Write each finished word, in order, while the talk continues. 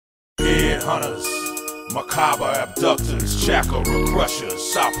headhunters, macabre abductors, chakra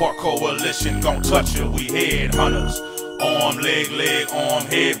crushers, South Park Coalition gon' touch you. We headhunters, arm, leg, arm,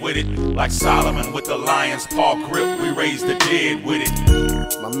 head with it. Like Solomon with the lion's paw grip, we raise the dead with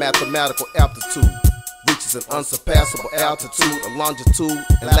it. My mathematical aptitude reaches an unsurpassable altitude of longitude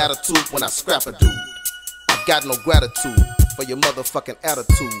and latitude when I scrap a dude. I've got no gratitude for your motherfucking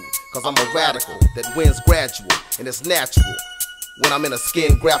attitude, cause I'm a radical that wins gradual and it's natural. When I'm in a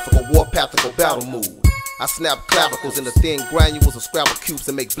skin graphical, warpathical battle mood, I snap clavicles into thin granules of Scrabble cubes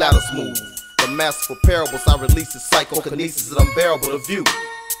and make bladders move. From masterful parables I release is psychokinesis that unbearable to view.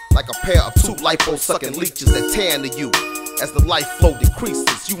 Like a pair of two lipo-sucking leeches that tear into you. As the life flow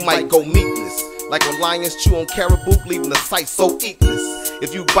decreases, you might go meatless. Like when lions chew on caribou, leaving the sight so eatless.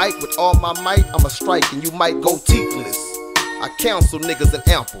 If you bite with all my might, I'ma strike and you might go teethless. I counsel niggas in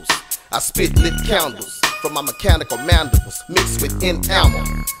amples. I spit lit candles from my mechanical mandibles mixed with enamel.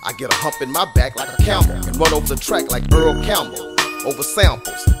 I get a hump in my back like a camel and run over the track like Earl Campbell. Over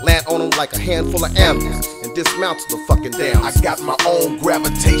samples, land on them like a handful of animals and dismantle the fucking dams. I got my own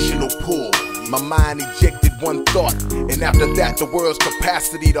gravitational pull. My mind ejected one thought, and after that the world's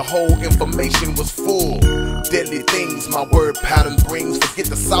capacity to hold information was full. Deadly things my word pattern brings. Forget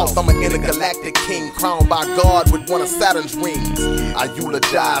the South, I'm an intergalactic king, crowned by God with one of Saturn's rings. I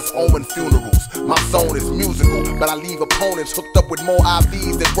eulogize Omen funerals. My zone is musical, but I leave opponents hooked up with more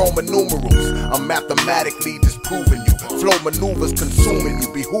IVs than Roman numerals. I'm mathematically disproving you. Flow maneuvers consuming you,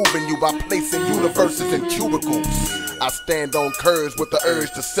 behooving you by placing universes in cubicles. I stand on curves with the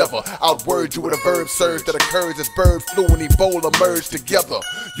urge to sever. Outword you with a verb surge that occurs as bird flu and Ebola merge together.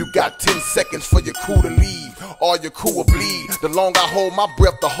 You got 10 seconds for your crew to leave. All your crew will bleed. The longer I hold my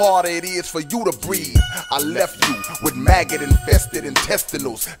breath, the harder it is for you to breathe. I left you with maggot-infested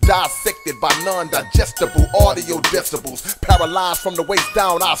intestinals, dissected by non-digestible audio decibels. Paralyzed from the waist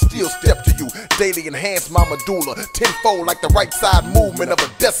down, I'll still step to you. Daily enhance my medulla, tenfold like the right side movement of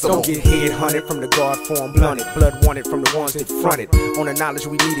a decimal. Don't get headhunted from the guard form blunted. Blood wanted from the ones that fronted on the knowledge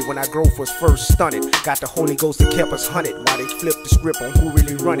we needed when our growth was first stunted. Got the Holy Ghost that kept us hunted while they flipped the script on who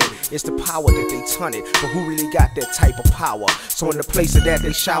really run it. It's the power that they tunted, but who really got that type of power? So in the place of that,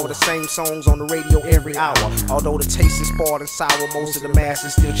 they shower the same songs on the radio every hour. Although the taste is spoiled and sour, most of the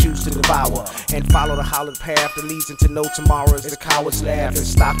masses still choose to devour and follow the hollow path that leads into no tomorrow. As the cowards laugh and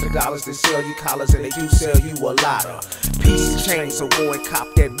stock the dollars that sell you collars, and they do sell you a lot of pieces and chains. So go and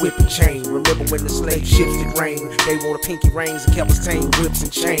cop that whip and chain. Remember when the slave ships did rain? They wore the pinky rings and kept us tame whips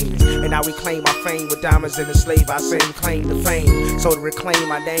and chains. And I reclaim my fame with diamonds and the slave I same claim to fame. So to reclaim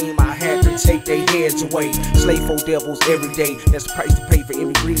my name, I had to take their heads away. Slave for devils every day. That's the price to pay for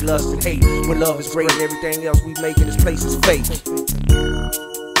envy, greed, lust, and hate. When love is great and everything else we make in this place is fake.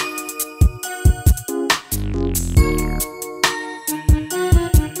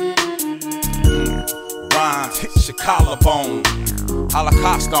 Rhymes hit your collarbone.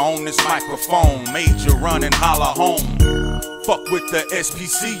 Holocaust on this microphone. Made you run and holler home. Fuck with the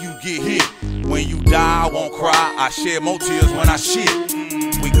SPC, you get hit. When you die, I won't cry. I shed more tears when I shit.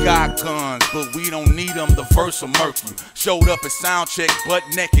 We got guns, but we don't need them. The verse will murk you. Showed up at sound check, butt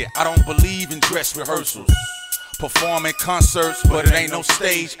naked. I don't believe in dress rehearsals. Performing concerts, but it ain't no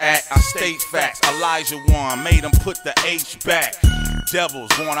stage act. I state facts. Elijah one made them put the H back.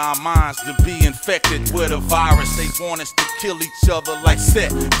 Devils want our minds to be infected with a virus. They want us to kill each other like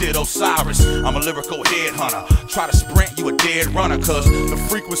Seth did Osiris. I'm a lyrical headhunter. Try to sprint, you a dead runner, cause the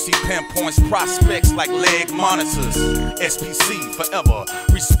frequency pinpoints prospects like leg monitors. SPC forever.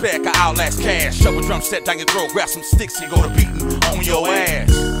 Respect, I outlast cash. Shove a drum set down your throat, grab some sticks and go to beating on your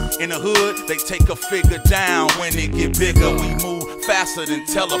ass. In the hood, they take a figure down. When it get bigger, we move faster than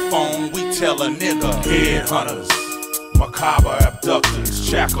telephone. We tell a nigga. Headhunters, macabre abductors,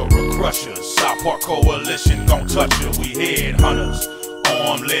 chakra crushers, South Park Coalition gon' touch you. We headhunters,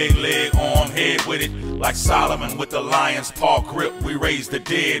 arm, leg, arm, head with it. Like Solomon with the lion's paw grip, we raise the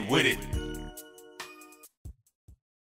dead with it.